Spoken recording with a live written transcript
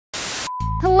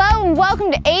Hello and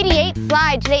welcome to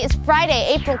 88SLIDE. Today is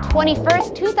Friday, April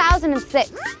 21st, 2006.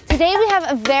 Today we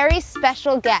have a very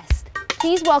special guest.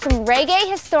 Please welcome reggae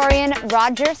historian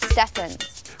Roger Steffens.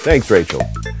 Thanks, Rachel.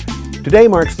 Today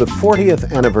marks the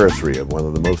 40th anniversary of one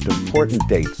of the most important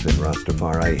dates in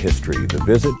Rastafari history, the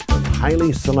visit of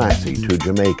Haile Selassie to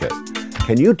Jamaica.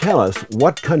 Can you tell us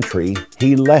what country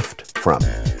he left from?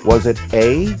 Was it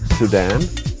A, Sudan,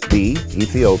 B,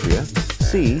 Ethiopia,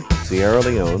 C, Sierra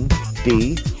Leone,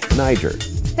 D, Niger?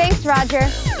 Thanks, Roger.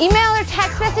 Email or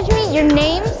text message me your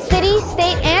name, city,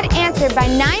 state, and answer by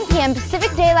 9 p.m. Pacific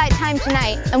Daylight Time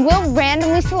tonight, and we'll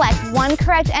randomly select one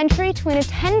correct entry to win a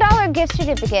 $10 gift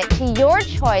certificate to your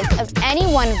choice of any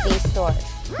one of these stores.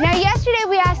 Now, yesterday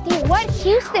we asked you what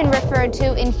Houston referred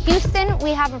to in Houston,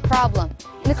 we have a problem.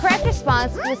 And the correct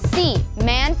response was C,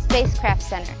 Manned Spacecraft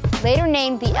Center, later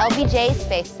named the LBJ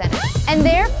Space Center. And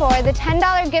therefore, the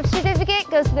 $10 gift certificate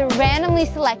goes to the randomly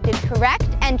selected correct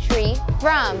entry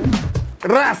from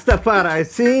Rastafari,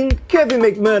 sing Kevin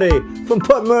McMurray from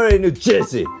Port Murray, New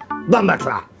Jersey. Bamba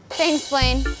clap. Thanks,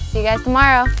 Blaine. See you guys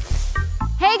tomorrow.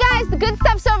 Hey guys, the good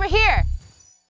stuff's over here.